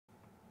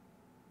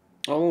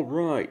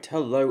Alright,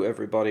 hello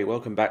everybody,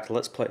 welcome back to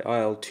Let's Play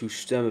IL-2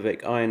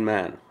 Sturmovik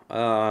Ironman.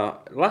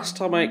 Last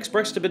time I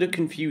expressed a bit of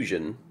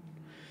confusion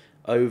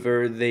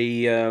over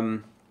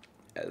the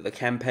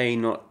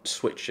campaign not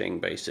switching,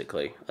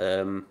 basically,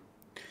 and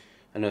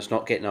us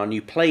not getting our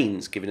new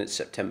planes, given it's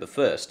September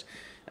 1st.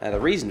 The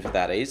reason for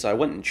that is I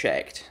went and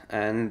checked,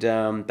 and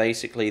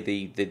basically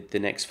the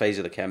next phase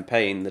of the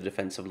campaign, the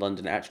Defence of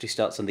London, actually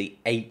starts on the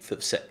 8th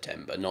of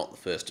September, not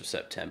the 1st of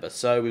September.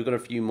 So we've got a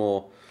few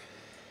more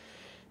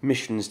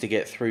missions to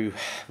get through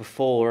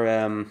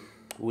before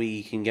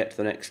we can get to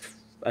the next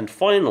and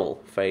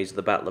final phase of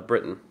the Battle of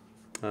Britain.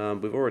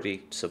 We've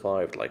already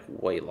survived like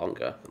way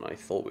longer than I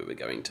thought we were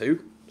going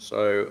to,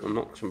 so I'm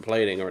not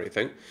complaining or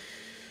anything.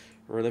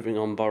 We're living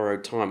on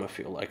borrowed time, I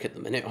feel like, at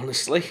the minute,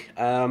 honestly.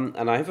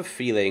 And I have a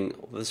feeling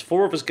there's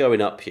 4 of us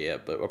going up here,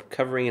 but we're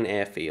covering an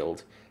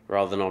airfield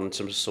rather than on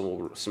some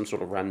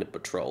sort of random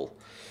patrol.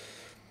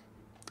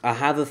 I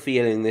have a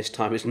feeling this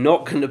time it's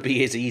not going to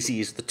be as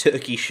easy as the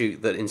turkey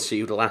shoot that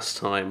ensued last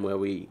time, where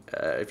we,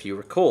 if you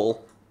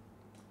recall,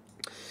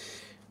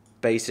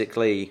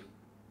 basically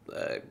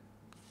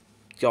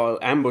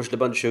ambushed a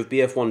bunch of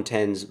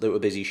BF-110s that were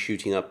busy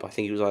shooting up. I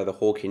think it was either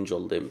Hawkinge or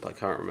Limp, I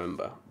can't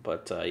remember.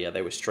 But yeah,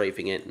 they were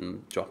strafing it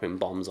and dropping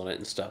bombs on it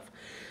and stuff.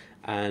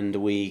 And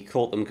we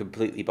caught them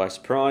completely by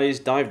surprise,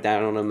 dived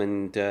down on them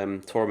and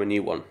tore them a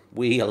new one.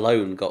 We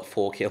alone got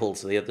 4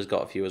 kills, the others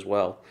got a few as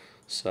well.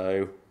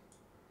 So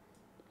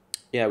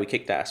yeah, we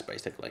kicked ass,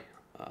 basically.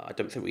 I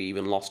don't think we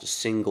even lost a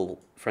single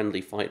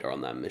friendly fighter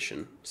on that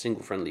mission.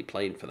 Single friendly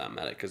plane, for that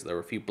matter, because there were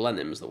a few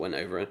Blenheims that went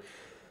over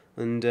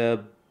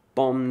and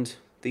bombed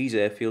these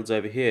airfields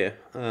over here.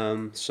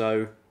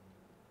 So,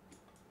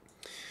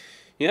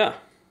 yeah.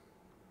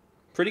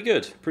 Pretty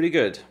good, pretty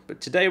good.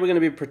 But today we're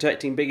going to be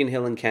protecting Biggin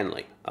Hill and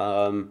Kenley.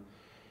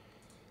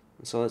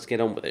 So let's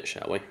get on with it,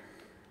 shall we? I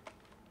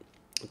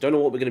don't know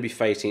what we're going to be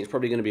facing. It's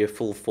probably going to be a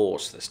full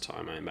force this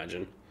time, I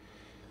imagine.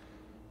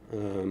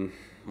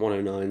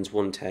 109s,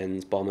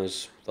 110s,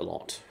 bombers, the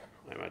lot,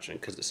 I imagine,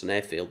 because it's an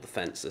airfield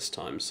defence this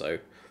time, so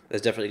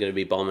there's definitely going to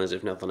be bombers,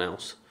 if nothing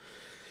else.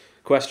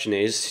 Question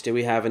is, do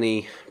we have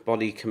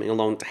anybody coming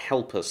along to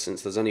help us,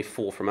 since there's only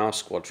 4 from our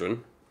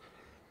squadron?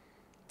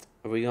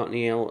 Have we got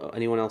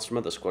anyone else from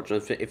other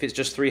squadrons? If it's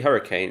just 3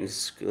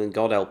 Hurricanes, then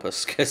God help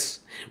us,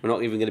 because we're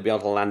not even going to be able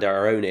to land at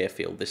our own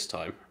airfield this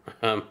time.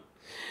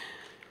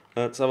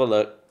 Let's have a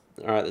look.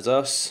 Alright, there's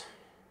us.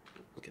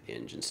 Get the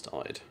engine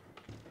started.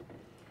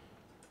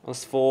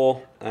 That's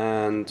 4,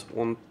 and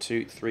 1,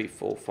 2, 3,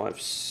 4,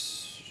 5,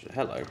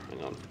 hello,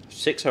 hang on.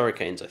 6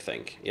 Hurricanes, I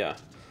think, yeah.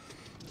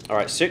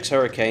 Alright, 6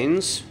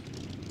 Hurricanes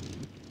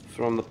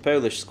from the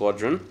Polish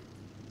squadron,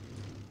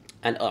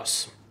 and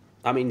us.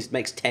 That means it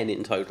makes 10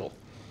 in total.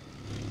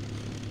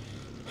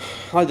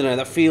 I don't know,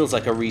 that feels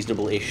like a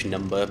reasonable-ish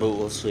number, but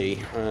we'll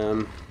see.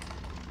 I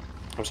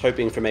was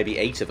hoping for maybe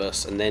 8 of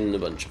us, and then a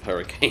bunch of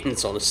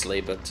Hurricanes,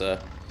 honestly,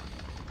 but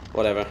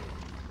whatever.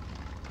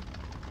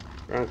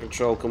 Ground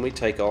control, can we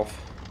take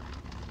off?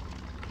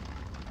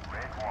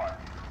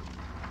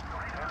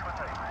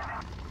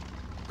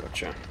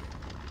 Gotcha.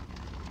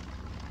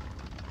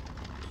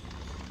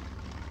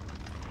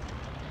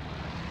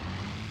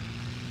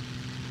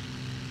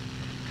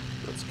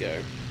 Let's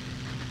go.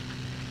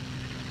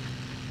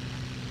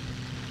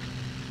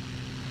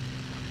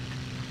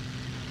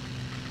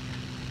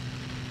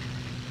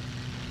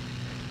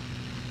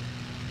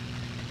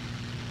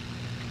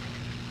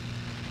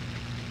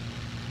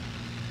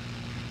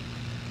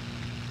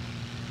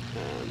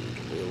 And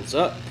wheels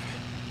up.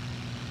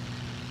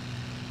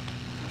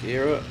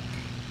 Gear up.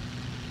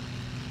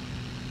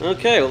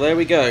 Okay, well there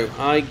we go.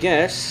 I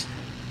guess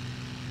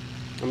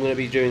I'm going to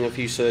be doing a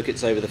few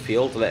circuits over the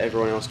field to let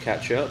everyone else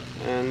catch up,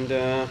 and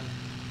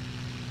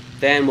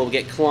then we'll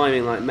get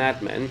climbing like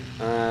madmen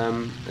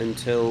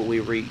until we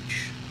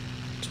reach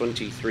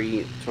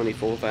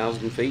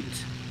 24,000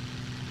 feet,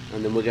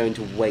 and then we're going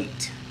to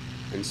wait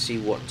and see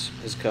what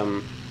has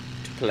come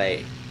to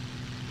play.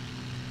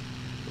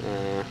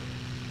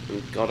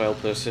 And God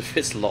help us if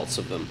it's lots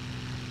of them.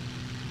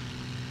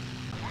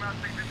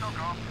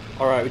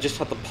 Alright, we just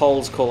had the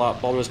Poles call out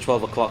bombers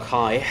 12 o'clock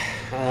high.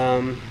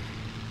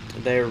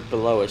 They're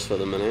below us for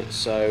the minute,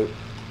 so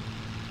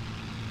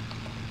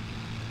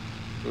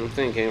I'm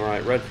thinking,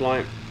 right, red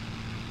flight.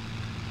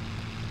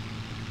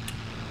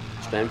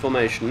 Stand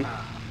formation.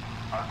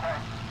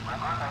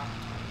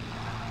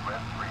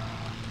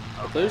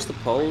 Are those the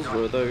Poles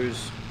or are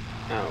those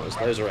ours?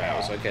 Those are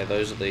ours. Okay,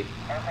 those are the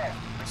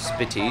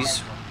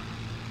Spitties.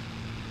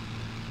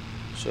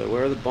 So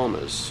where are the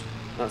bombers?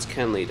 That's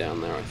Kenley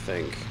down there, I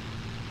think.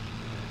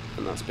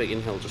 And that's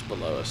Biggin Hill just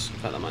below us. In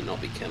fact, that might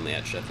not be Kenley,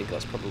 actually. I think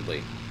that's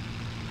probably,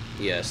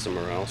 yeah,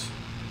 somewhere else.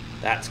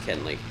 That's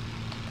Kenley.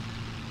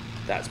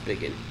 That's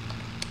Biggin.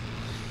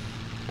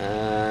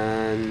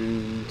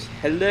 And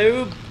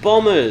hello,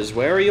 bombers.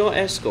 Where are your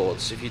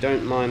escorts, if you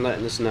don't mind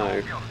letting us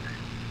know?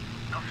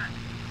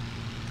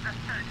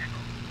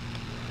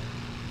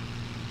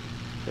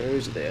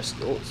 Those are the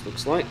escorts,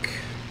 looks like.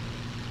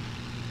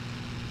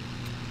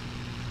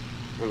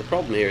 And the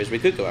problem here is we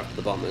could go after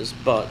the bombers,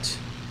 but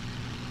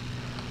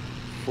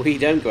if we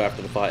don't go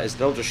after the fighters,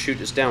 they'll just shoot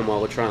us down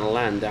while we're trying to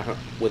land out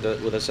with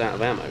us out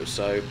of ammo,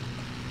 so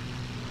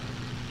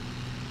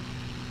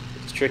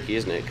it's tricky,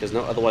 isn't it? Because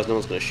otherwise no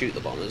one's going to shoot the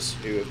bombers,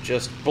 who have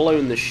just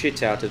blown the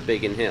shit out of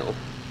Biggin Hill.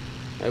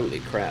 Holy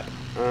crap.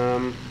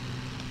 Well,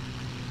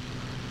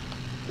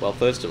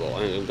 first of all,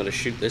 I think I'm going to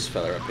shoot this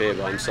fella up here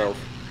by himself.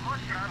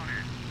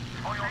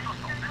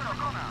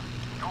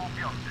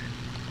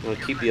 I'm going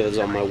to keep the others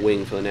on my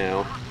wing for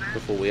now,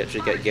 before we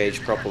actually get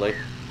gauged properly.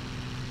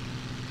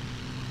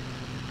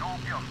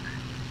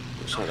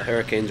 Looks like the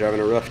Hurricanes are having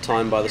a rough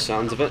time by the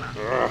sounds of it.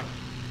 Ugh.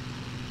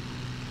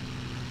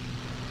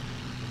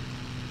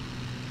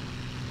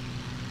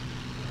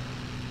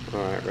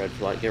 Alright, red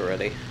flight, get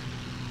ready.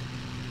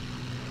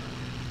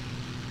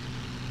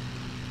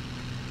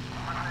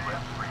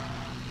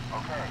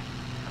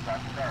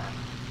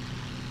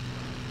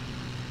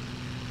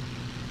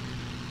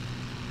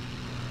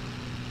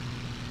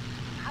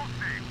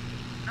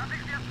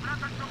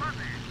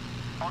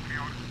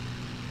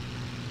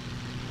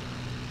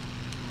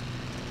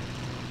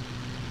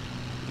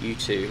 You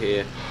two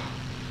here.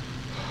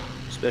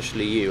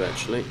 Especially you,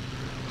 actually.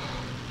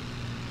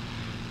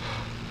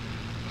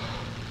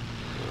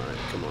 Alright,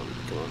 come on,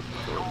 come on,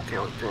 come on, come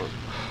on, come on.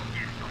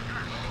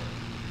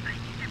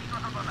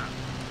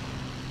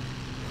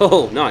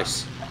 Oh,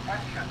 nice.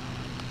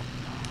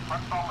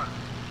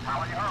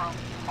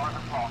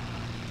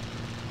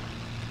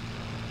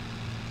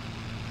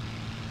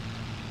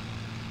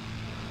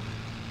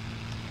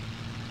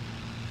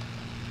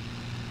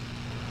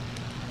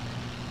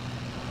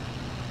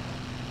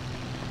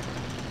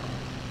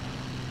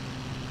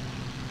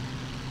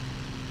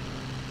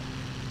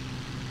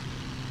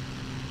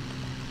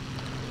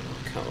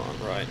 Come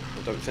on, right.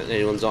 I don't think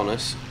anyone's on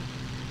us.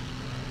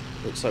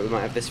 Looks like we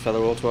might have this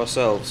fella all to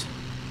ourselves.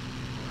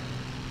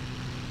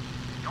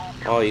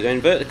 Oh, you're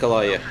going vertical,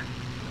 are you?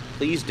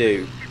 Please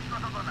do.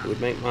 It would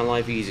make my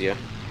life easier.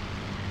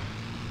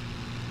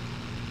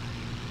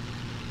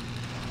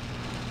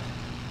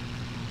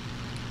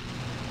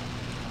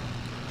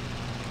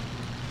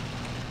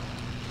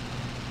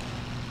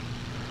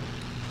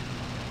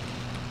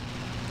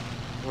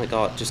 Oh my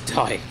god, just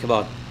die. Come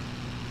on.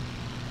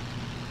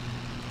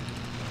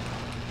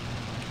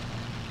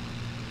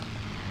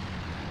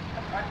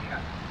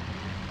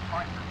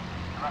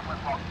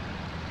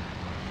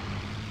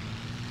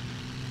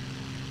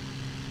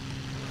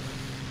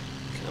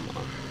 Come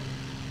on.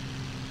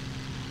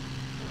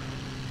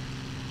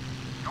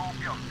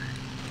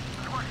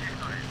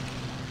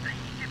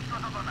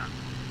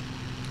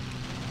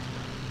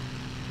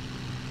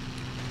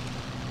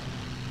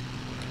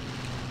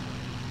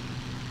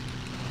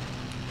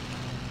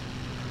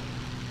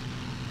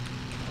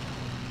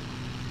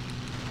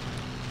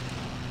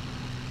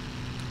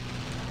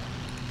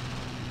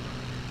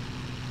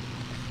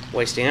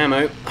 Wasting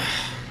ammo.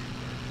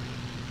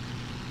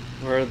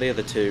 Where are the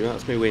other two?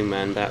 That's my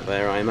wingman back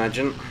there, I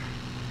imagine.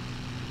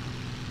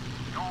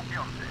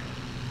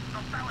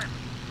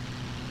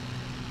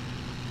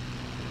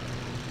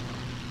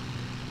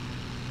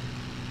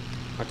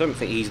 I don't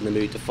think he's in the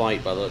mood to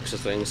fight by the looks of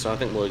things, so I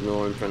think we'll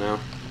ignore him for now.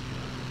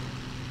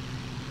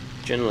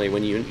 Generally,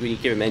 when you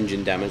give him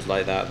engine damage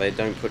like that, they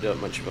don't put up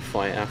much of a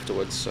fight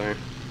afterwards, so...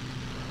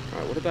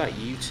 Alright, what about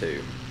you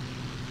two?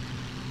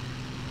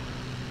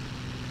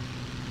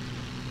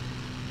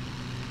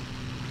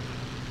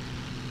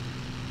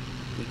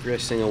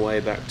 Egressing away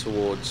back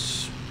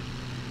towards...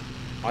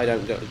 I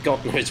don't go...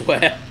 God knows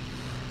where!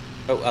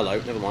 Oh,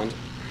 hello, never mind.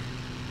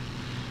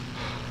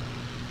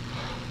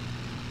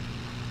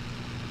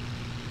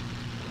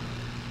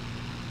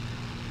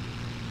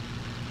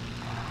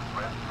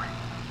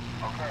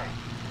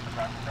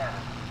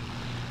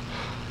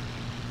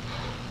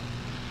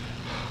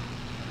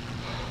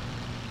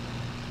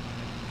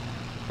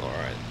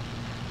 Alright.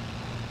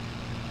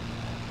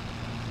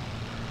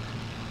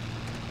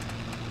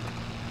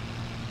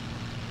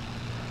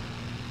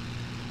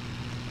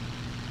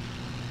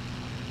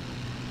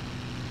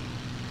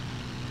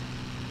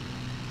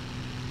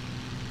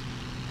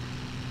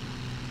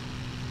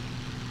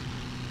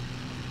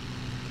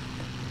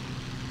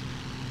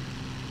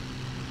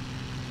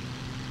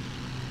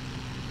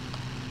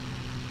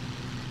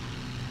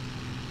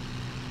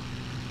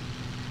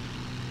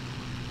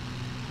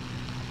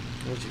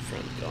 Where's your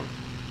friend gone?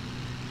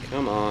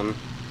 Come on.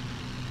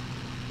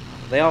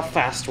 They are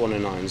fast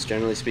 109s,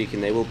 generally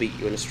speaking. They will beat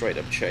you in a straight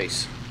up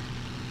chase.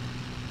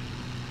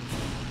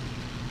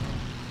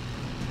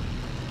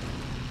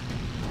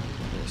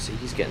 Let's see,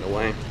 he's getting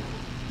away.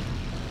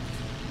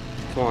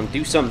 Come on,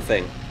 do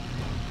something.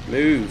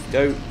 Move,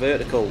 go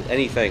vertical,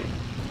 anything.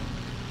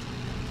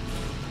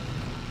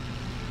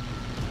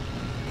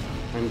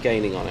 I'm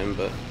gaining on him,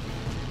 but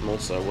I'm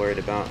also worried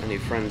about any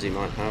friends he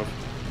might have.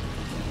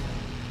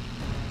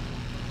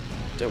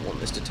 Don't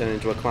want this to turn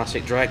into a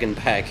classic dragon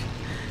bag,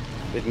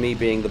 with me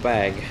being the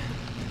bag.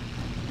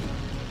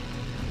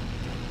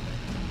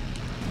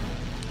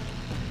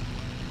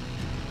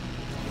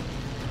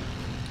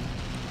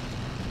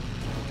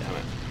 Damn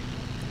it.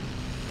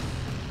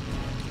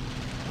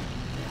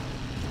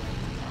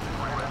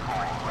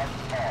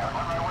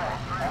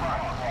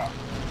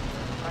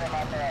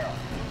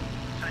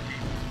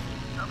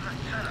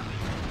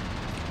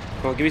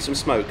 on, give me some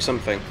smoke,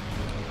 something.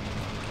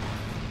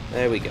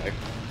 There we go.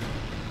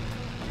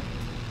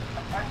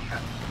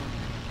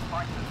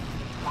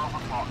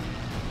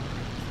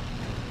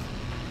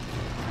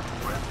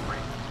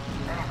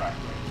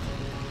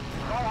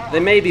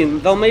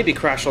 They'll maybe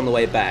crash on the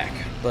way back,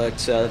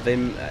 but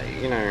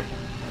you know,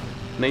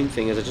 main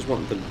thing is I just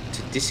want them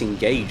to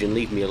disengage and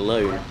leave me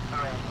alone.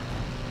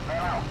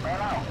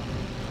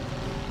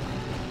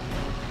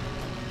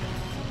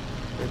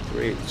 Red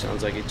 3,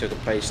 sounds like he took a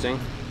pasting.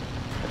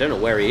 I don't know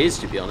where he is,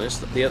 to be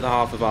honest. The other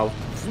half of our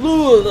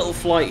little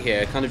flight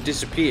here kind of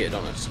disappeared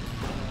on us.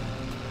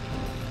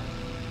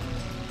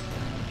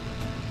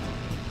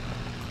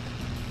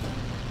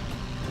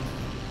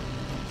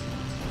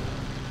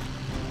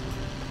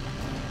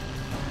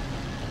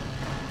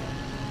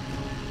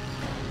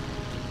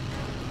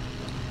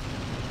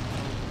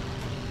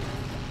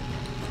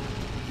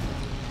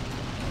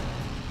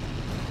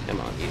 Come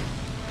on, you.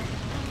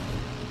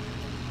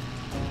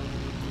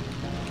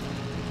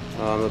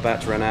 Oh, I'm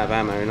about to run out of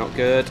ammo, not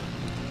good.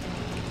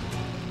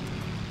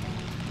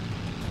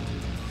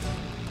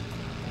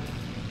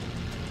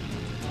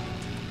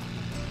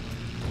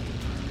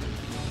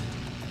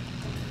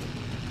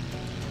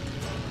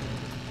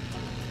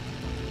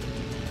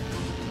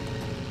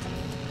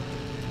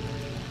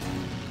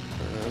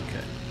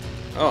 Okay.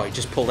 Oh, he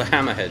just pulled a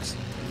hammerhead,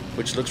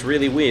 which looks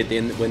really weird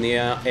when the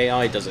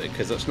AI does it,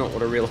 because that's not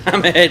what a real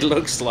hammerhead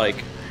looks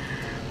like.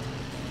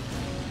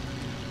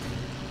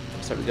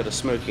 Looks like we've got a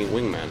smoking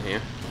wingman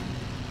here.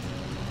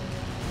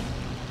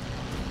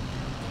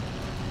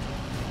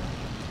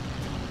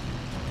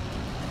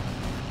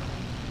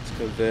 Let's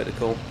go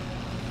vertical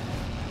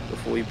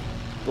before we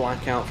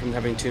black out from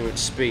having too much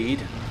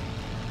speed.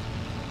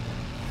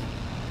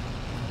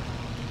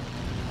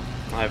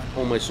 I have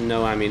almost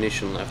no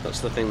ammunition left.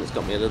 That's the thing that's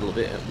got me a little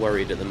bit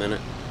worried at the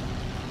minute.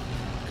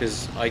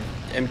 Because I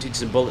emptied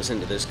some bullets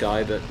into this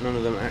guy, but none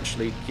of them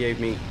actually gave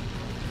me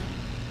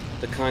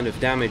the kind of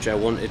damage I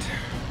wanted.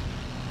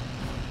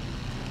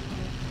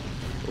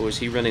 Or is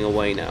he running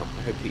away now?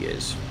 I hope he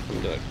is.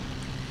 I'm going to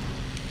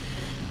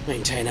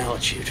maintain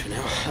altitude for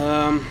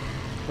now.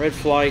 Red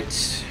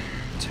flight,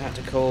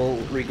 tactical,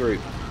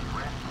 regroup.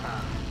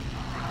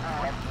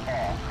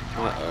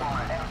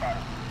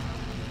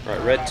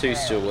 Right, Red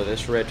 2's still with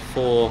us. Red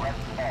 4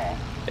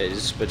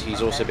 is, but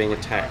he's also being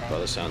attacked by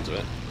the sounds of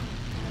it.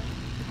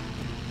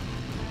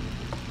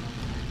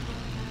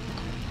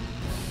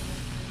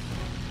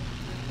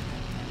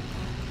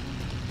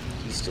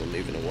 He's still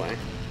moving away.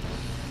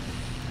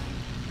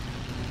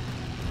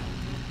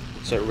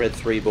 So Red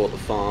 3 bought the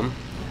farm.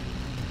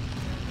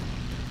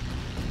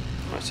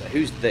 Right, so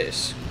who's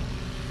this?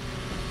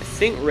 I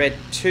think Red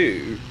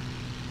 2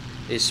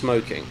 is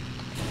smoking.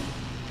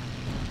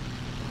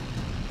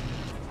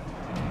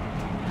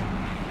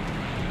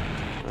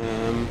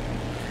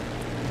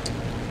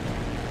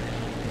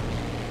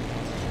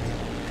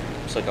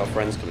 Looks like our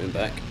friend's coming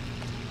back.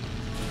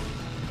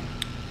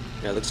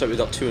 Yeah, looks like we've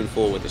got 2 and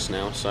 4 with us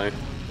now, so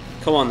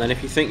come on then,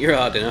 if you think you're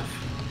hard enough.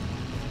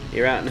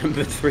 You're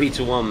outnumbered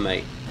 3-1,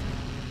 mate.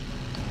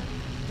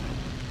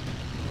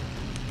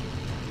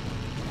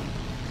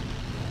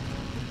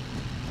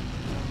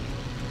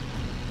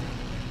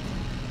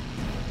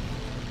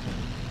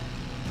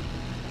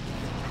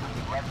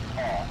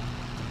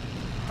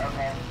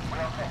 Okay,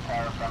 we'll take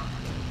care of them.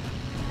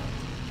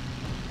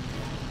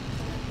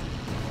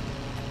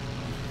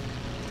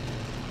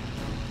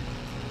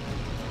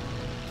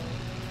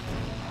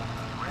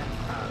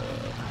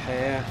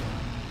 Hair.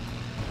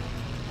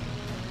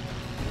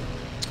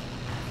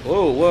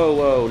 Whoa, whoa,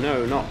 whoa,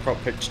 no, not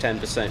prop pitch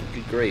 10%,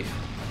 good grief.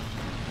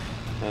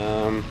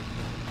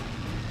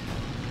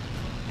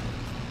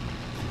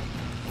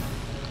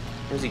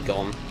 Where's he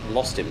gone?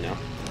 Lost him now.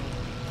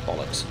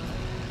 Bollocks.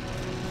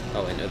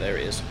 Oh, wait, no, there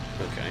he is.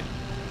 Okay.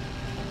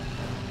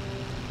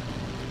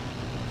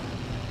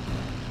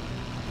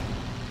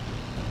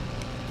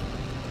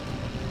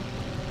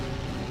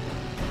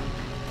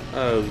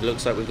 Oh,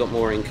 looks like we've got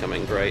more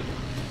incoming, great.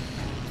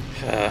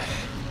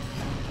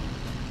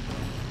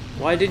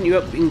 Why didn't you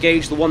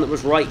engage the one that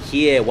was right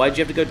here? Why did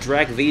you have to go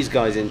drag these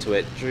guys into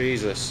it?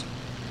 Jesus.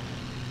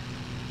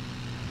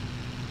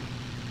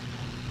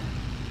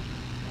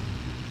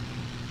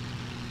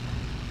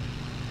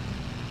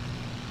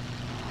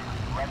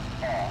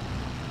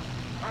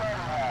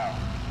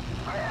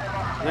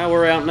 Now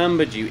we're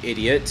outnumbered, you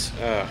idiot.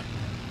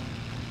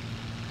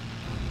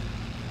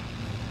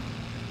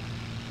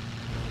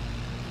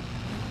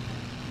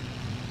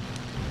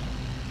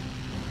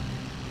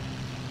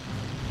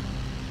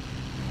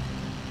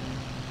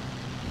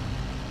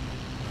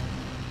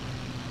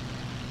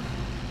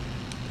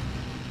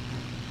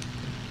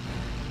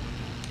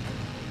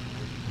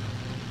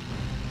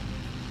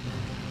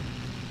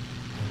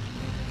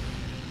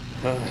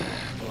 Oh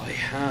boy,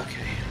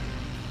 okay.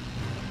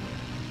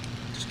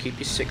 Just keep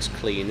your 6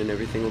 clean and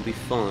everything will be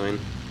fine.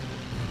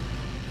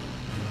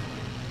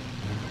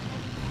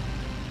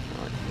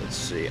 Right, let's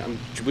see. I'm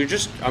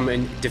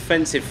in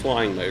defensive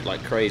flying mode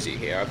like crazy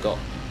here. I've got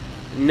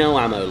no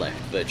ammo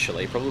left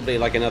virtually. Probably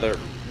like another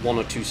 1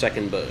 or 2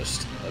 second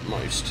burst at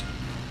most.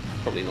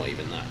 Probably not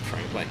even that,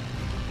 frankly.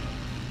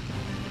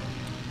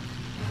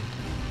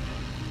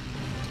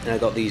 And I've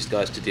got these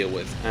guys to deal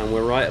with, and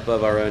we're right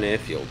above our own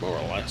airfield, more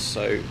or less,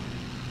 so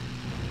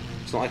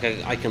it's not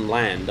like I can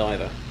land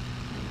either,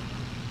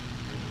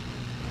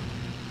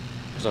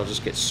 because I'll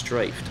just get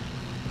strafed.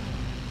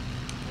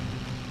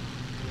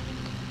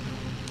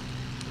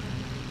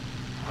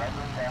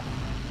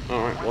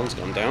 Alright, one's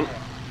gone down.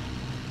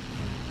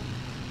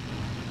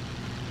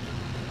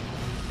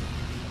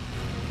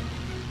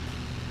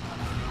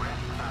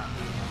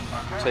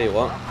 Tell you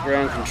what,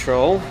 ground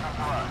control.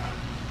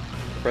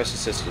 Press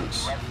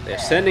assistance. They're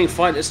sending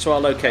fighters to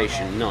our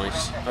location.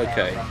 Nice.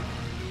 Okay.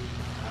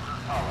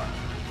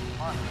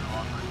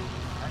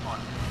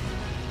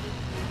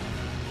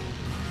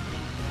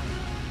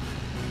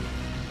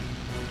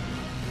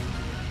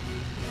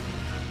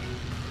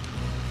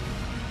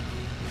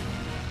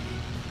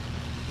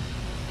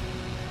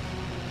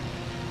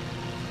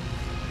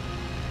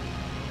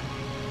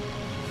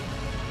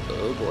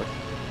 Oh boy.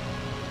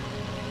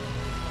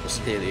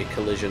 Was nearly a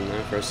collision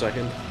there for a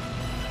second.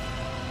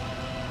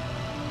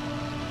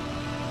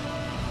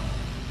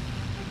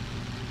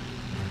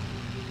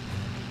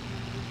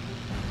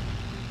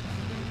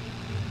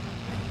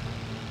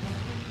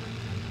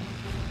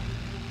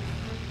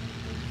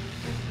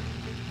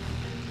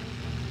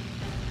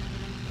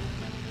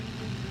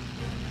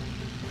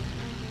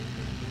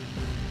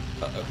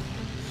 Uh-oh.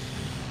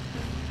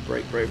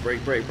 Brake, brake,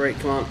 brake, brake, brake,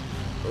 come on.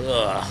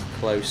 Ugh,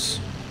 close.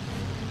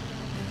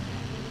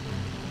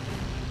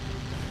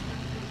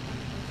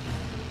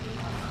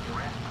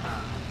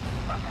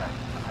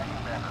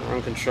 We're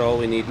on control,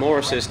 we need more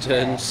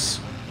assistance.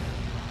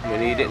 We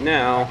need it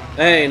now.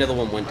 Hey, another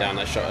one went down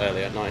that shot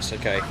earlier. Nice,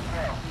 okay.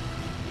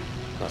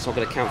 That's not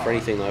going to count for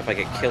anything though if I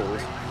get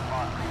killed.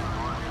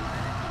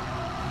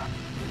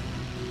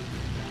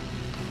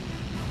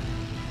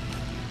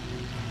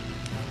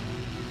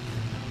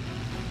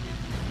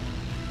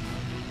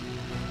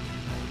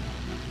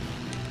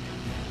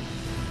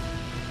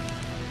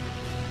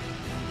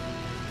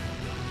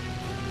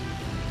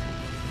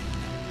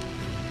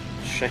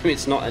 Shame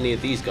it's not any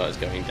of these guys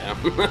going down.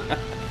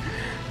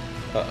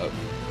 Uh-oh.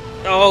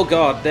 Oh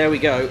god, there we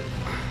go.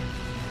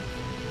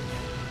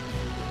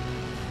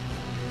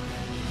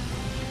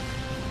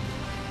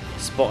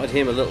 Spotted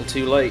him a little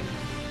too late.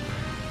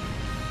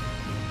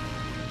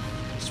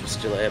 Guess we're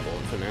still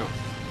airborne for now.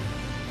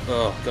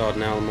 Oh god,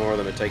 now more of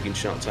them are taking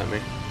shots at me.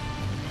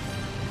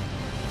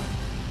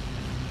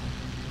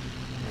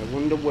 I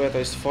wonder where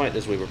those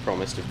fighters we were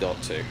promised have got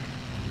to.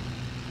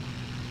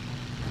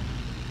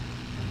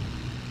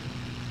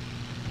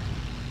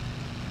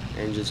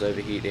 Engine's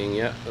overheating,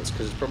 yep, that's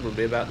because it's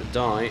probably about to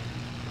die.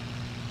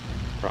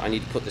 Right, I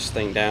need to put this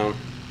thing down.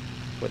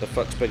 Where the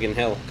fuck's Biggin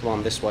Hill? Come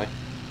on, this way.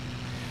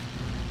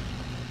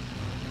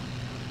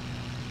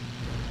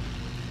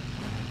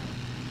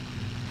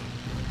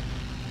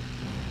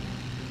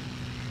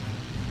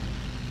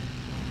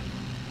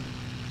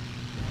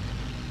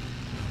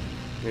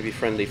 Maybe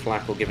friendly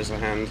flak will give us a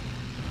hand.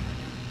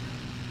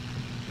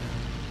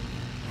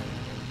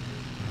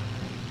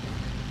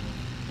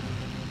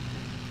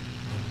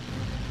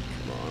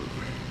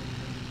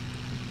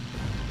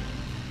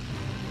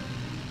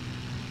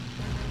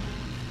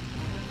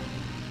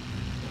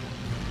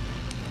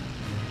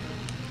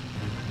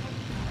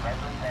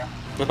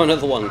 Oh,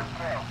 another one.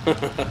 I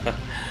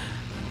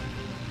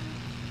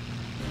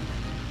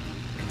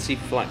can see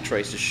flak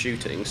tracers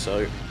shooting,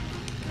 so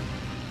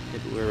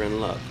maybe we're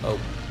in luck. Oh,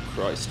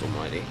 Christ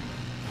almighty.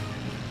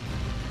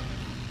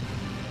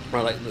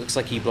 Right, like, looks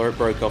like he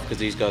broke off because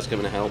these guys are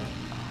coming to help.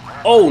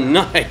 Oh,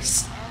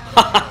 nice!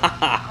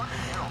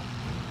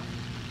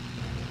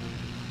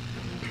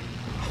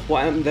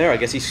 What happened there? I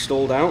guess he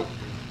stalled out.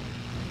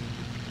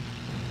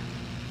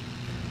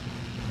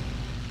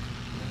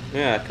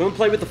 Yeah, come and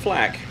play with the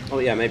flak. Oh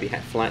yeah, maybe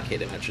flak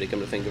hit him actually,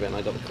 come to think of it, and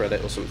I got the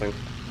credit or something.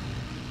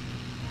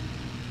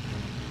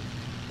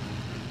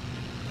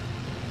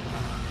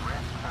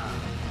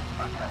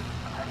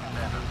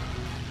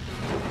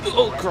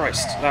 Oh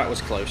Christ, that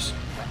was close.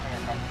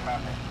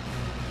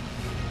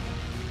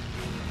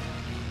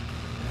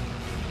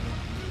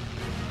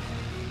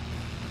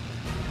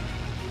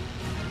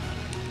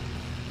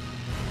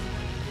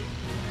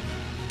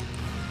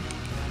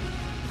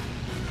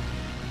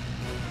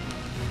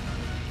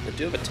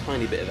 I do have a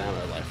tiny bit of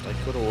ammo left. I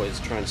could always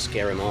try and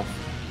scare him off.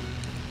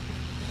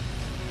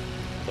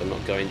 But I'm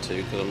not going to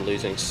because I'm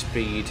losing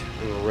speed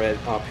and red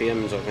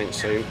RPMs, I think,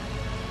 soon.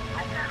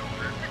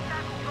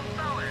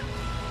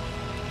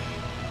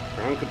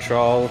 Ground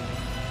control.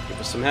 Give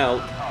us some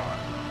help.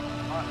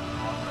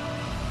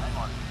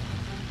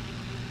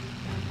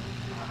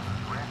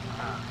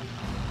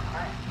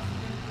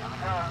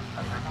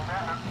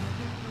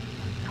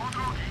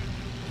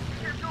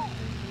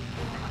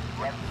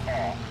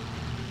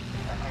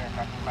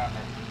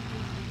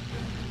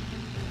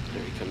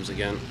 There he comes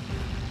again.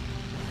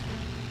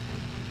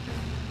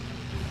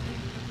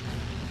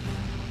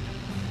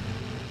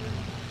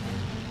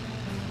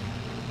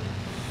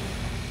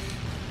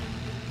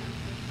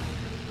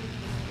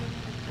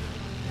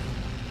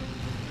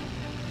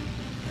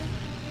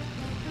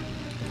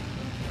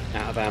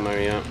 Out of ammo,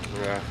 yeah.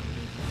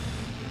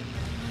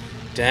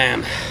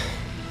 Damn.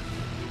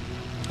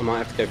 I might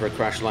have to go for a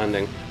crash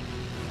landing.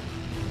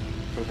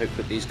 I hope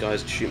that these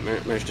guys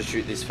manage to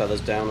shoot these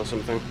fellas down or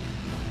something.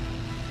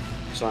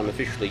 So I'm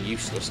officially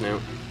useless now.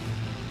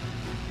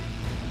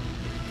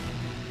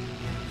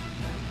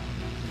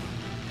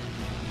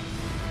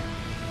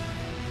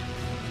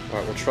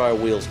 Alright, we'll try a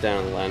wheels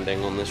down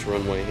landing on this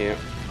runway here.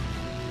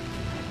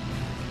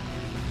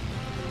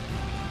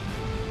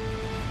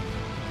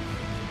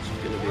 It's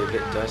going to be a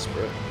bit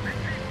desperate.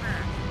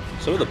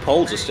 Some of the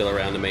poles are still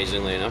around,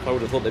 amazingly enough. I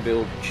would have thought they'd be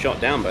all shot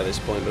down by this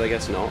point, but I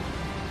guess not.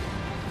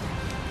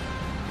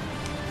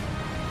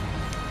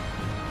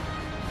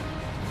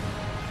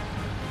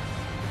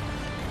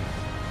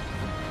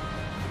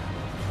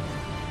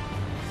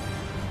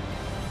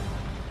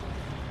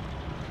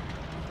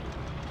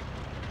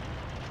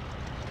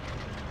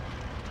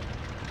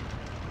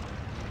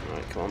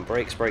 Alright, come on,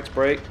 brakes, brakes,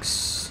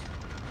 brakes.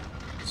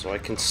 So I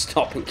can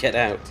stop and get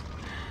out.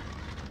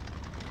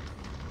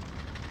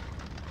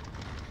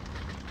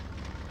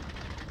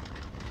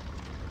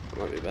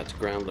 Might be about to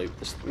ground loop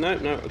this. No,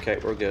 no, okay,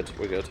 we're good,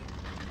 we're good.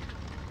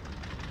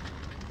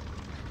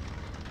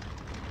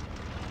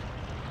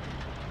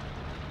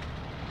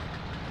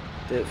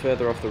 A bit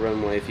further off the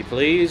runway, if you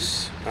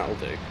please. That'll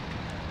do.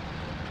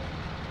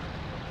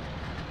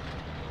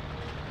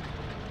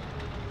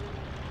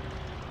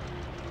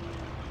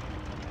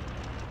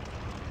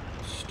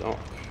 Stop.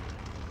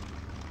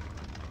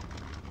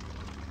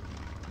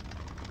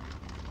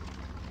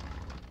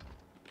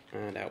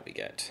 And out we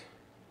get.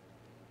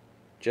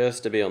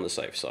 Just to be on the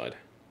safe side.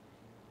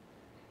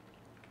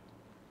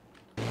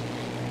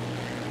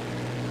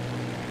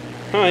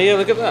 Oh yeah,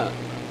 look at that.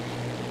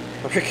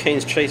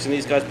 Hurricane's chasing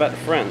these guys back to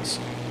France.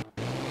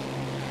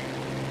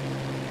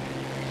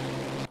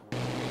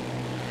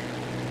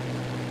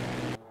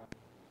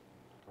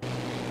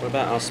 What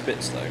about our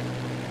Spitz though?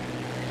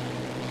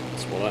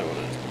 That's what I want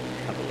to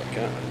have a look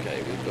at.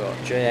 Okay, we've got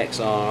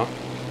JXR.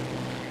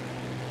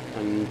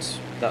 And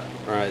that,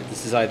 right,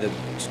 this is either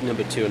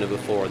number 2 or number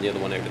 4, and the other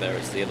one over there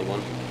is the other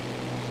one.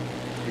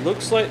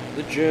 Looks like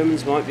the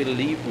Germans might be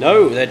leaving.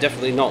 No, they're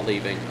definitely not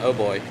leaving. Oh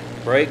boy.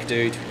 Brake,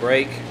 dude,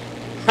 brake.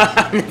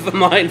 Never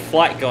mind,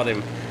 flight got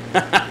him.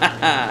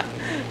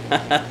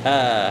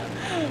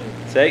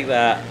 Take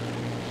that.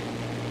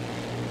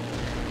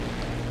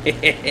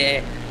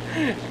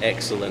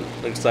 Excellent.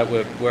 Looks like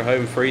we're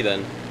home free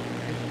then.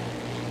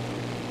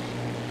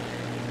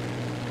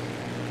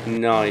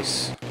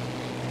 Nice.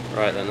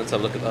 Right then, let's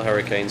have a look at the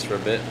Hurricanes for a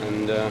bit,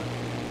 and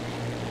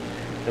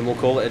then we'll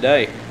call it a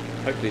day.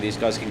 Hopefully these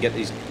guys can get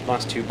these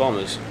last 2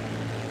 bombers.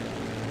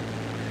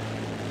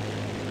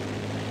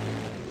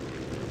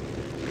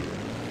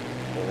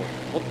 Oh,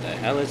 what the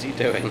hell is he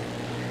doing?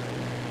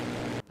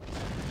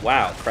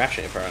 Wow,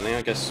 crashing apparently.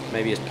 I guess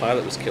maybe his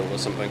pilot was killed or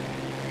something.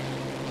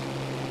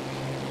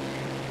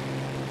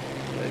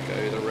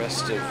 There go the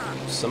rest of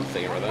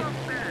something or other.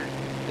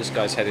 This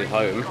guy's headed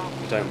home.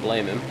 Don't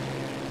blame him.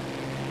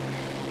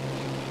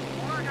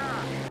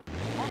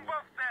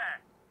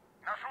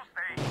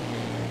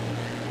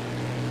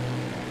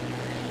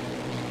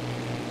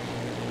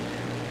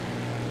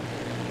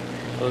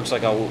 It looks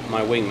like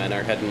my wingmen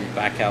are heading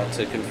back out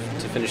to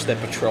finish their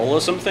patrol or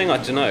something. I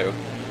don't know.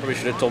 Probably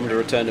should have told them to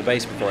return to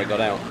base before I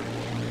got out.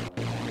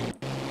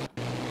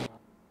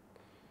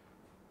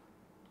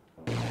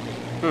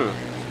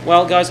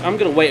 Well, guys, I'm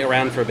going to wait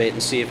around for a bit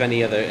and see if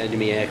any other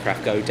enemy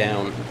aircraft go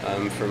down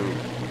from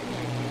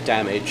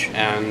damage,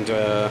 and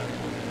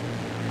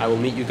I will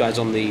meet you guys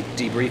on the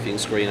debriefing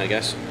screen, I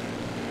guess.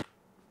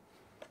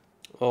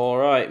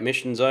 Alright,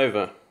 mission's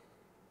over.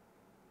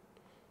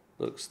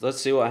 Let's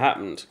see what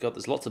happened. God,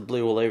 there's lots of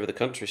blue all over the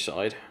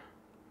countryside.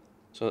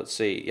 So let's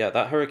see. Yeah,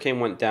 that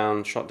Hurricane went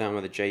down, shot down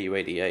with a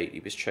Ju-88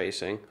 he was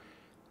chasing.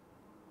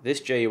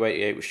 This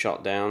Ju-88 was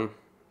shot down.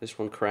 This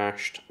one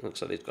crashed.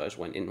 Looks like these guys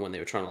went in when they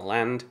were trying to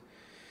land.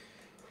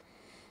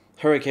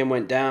 Hurricane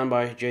went down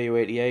by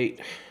Ju-88.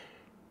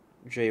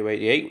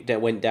 Ju-88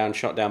 that went down,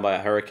 shot down by a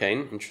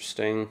Hurricane.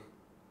 Interesting.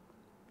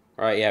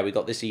 Alright, yeah, we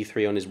got this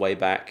E3 on his way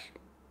back.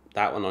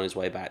 That one on his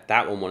way back.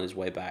 That one on his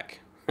way back.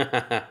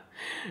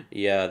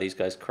 Yeah, these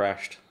guys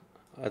crashed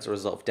as a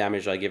result of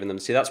damage I'd given them.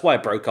 See, that's why I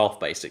broke off,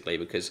 basically,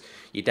 because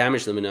you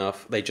damage them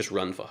enough, they just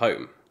run for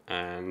home.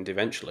 And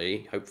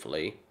eventually,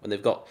 hopefully, when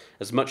they've got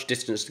as much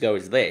distance to go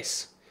as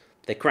this,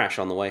 they crash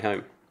on the way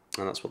home.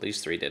 And that's what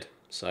these 3 did.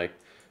 So,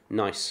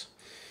 nice.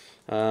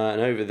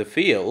 And over the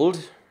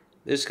field,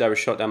 this guy was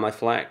shot down my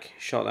flak,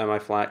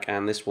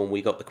 and this one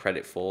we got the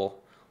credit for.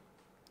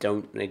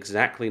 Don't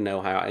exactly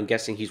know how. I'm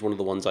guessing he's one of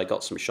the ones I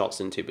got some shots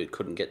into but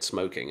couldn't get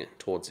smoking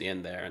towards the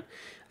end there. And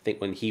I think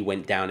when he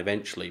went down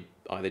eventually,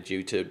 either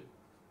due to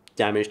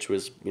damage to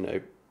his,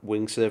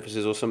 wing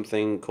surfaces or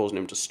something, causing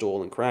him to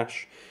stall and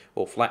crash,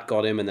 or flak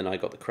got him and then I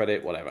got the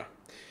credit, whatever.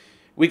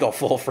 We got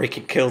 4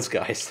 freaking kills,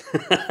 guys.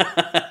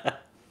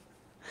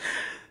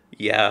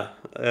 Yeah,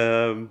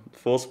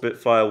 4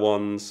 Spitfire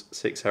 1s,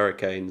 6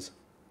 Hurricanes.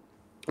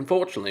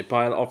 Unfortunately,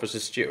 Pilot Officer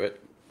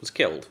Stewart was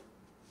killed.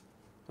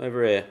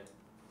 Over here.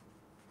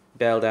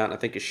 bailed out, and I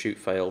think his shoot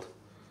failed.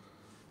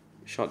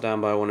 Shot down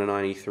by 1 in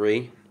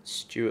 93.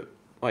 Stuart...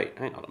 Wait,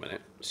 hang on a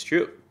minute.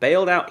 Stuart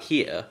bailed out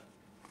here,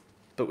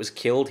 but was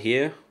killed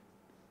here?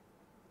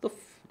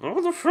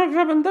 What the fuck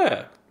happened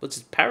there? Was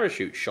his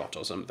parachute shot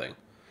or something?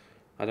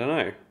 I don't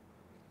know.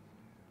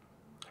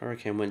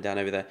 Hurricane went down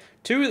over there.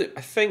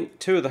 I think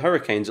two of the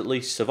Hurricanes at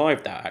least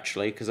survived that,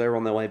 actually, because they were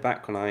on their way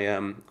back when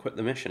I quit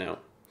the mission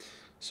out.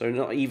 So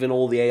not even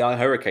all the AI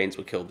Hurricanes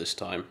were killed this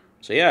time.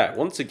 So yeah,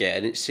 once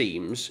again, it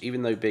seems,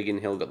 even though Big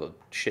and Hill got the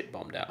shit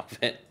bombed out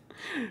of it,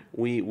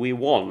 we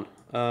won.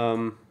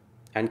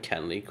 And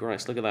Kenley,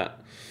 Christ, look at that.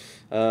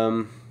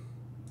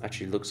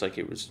 Actually, looks like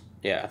it was...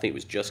 Yeah, I think it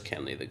was just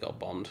Kenley that got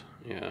bombed.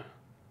 Yeah.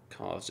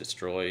 Cars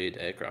destroyed,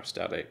 aircraft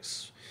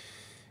statics.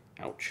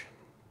 Ouch.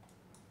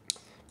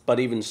 But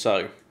even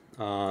so,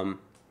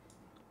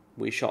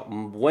 we shot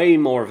way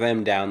more of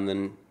them down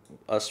than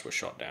us were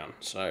shot down.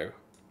 So,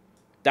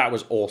 that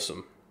was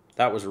awesome.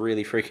 That was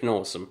really freaking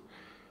awesome.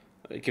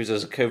 It gives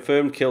us a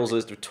confirmed kills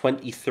list of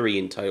 23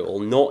 in total,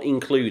 not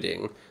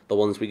including the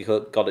ones we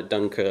got at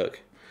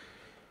Dunkirk.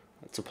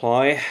 Let's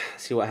apply,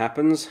 see what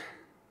happens.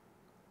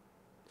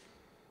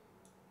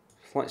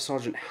 Flight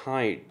Sergeant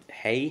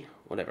Hay,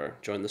 whatever,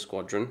 joined the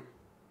squadron.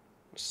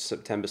 It's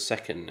September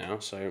 2nd now,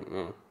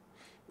 so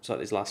it's like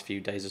these last few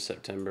days of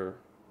September,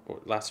 or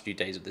last few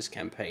days of this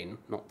campaign,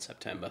 not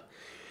September.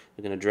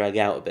 We're going to drag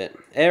out a bit.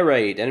 Air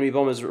raid. Enemy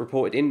bombers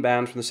reported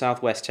inbound from the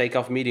southwest. Take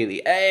off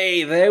immediately.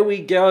 Hey, there we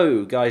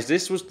go, guys.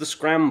 This was the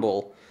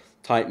scramble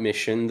type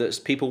mission that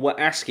people were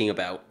asking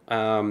about.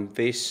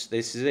 This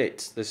is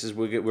it.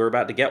 We're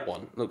about to get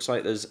one. Looks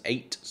like there's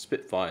 8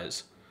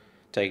 Spitfires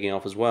taking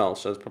off as well,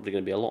 so there's probably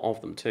going to be a lot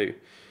of them too.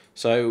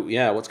 So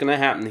yeah, what's going to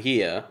happen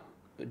here,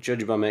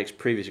 judging by my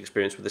previous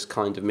experience with this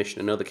kind of mission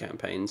and other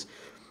campaigns,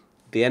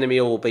 the enemy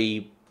will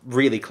be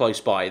really close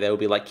by. They will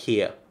be like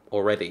here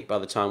already by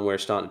the time we're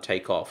starting to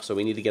take off. So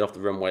we need to get off the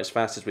runway as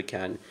fast as we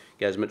can,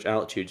 get as much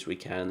altitude as we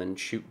can, and then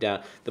shoot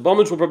down. The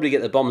bombers will probably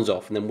get the bombs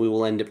off, and then we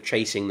will end up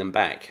chasing them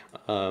back,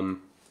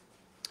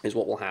 is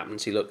what will happen.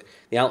 See, look,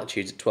 the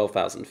altitude's at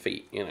 12,000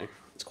 feet, you know,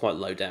 it's quite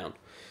low down.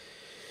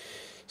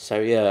 So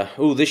yeah,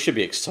 oh, this should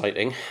be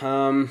exciting,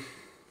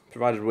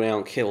 provided we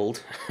aren't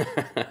killed.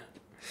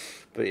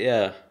 But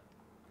yeah,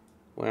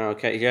 well,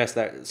 okay, yes,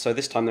 so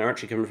this time they're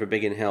actually coming for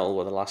Biggin Hill,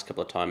 where the last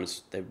couple of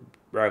times they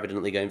were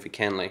evidently going for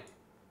Kenley.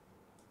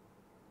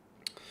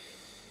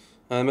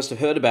 They must have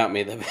heard about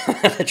me.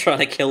 They're trying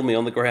to kill me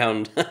on the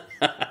ground.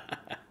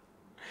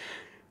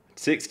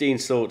 16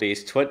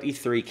 sorties,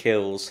 23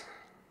 kills.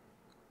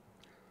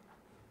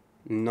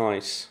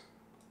 Nice.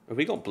 Have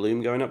we got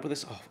Bloom going up with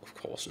this? Oh, of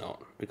course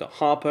not. We've got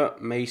Harper,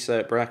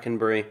 Mesa,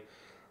 Brackenbury,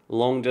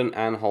 Longdon,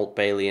 Anholt,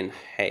 Bailey, and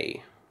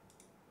Hay.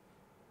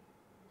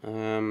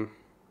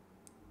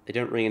 They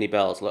don't ring any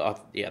bells. Look,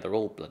 yeah, they're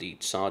all bloody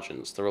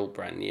sergeants. They're all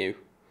brand new.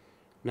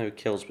 No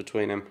kills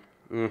between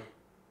them.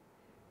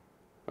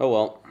 Oh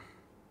well.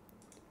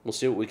 We'll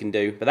see what we can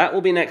do. But that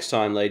will be next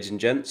time, ladies and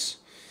gents.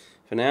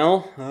 For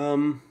now,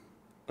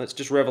 let's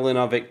just revel in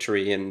our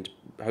victory and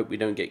hope we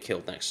don't get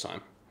killed next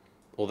time.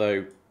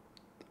 Although,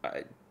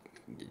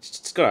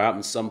 it's got to happen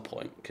at some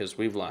point, because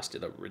we've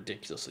lasted a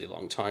ridiculously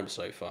long time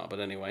so far. But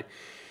anyway,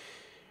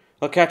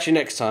 I'll catch you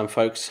next time,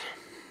 folks.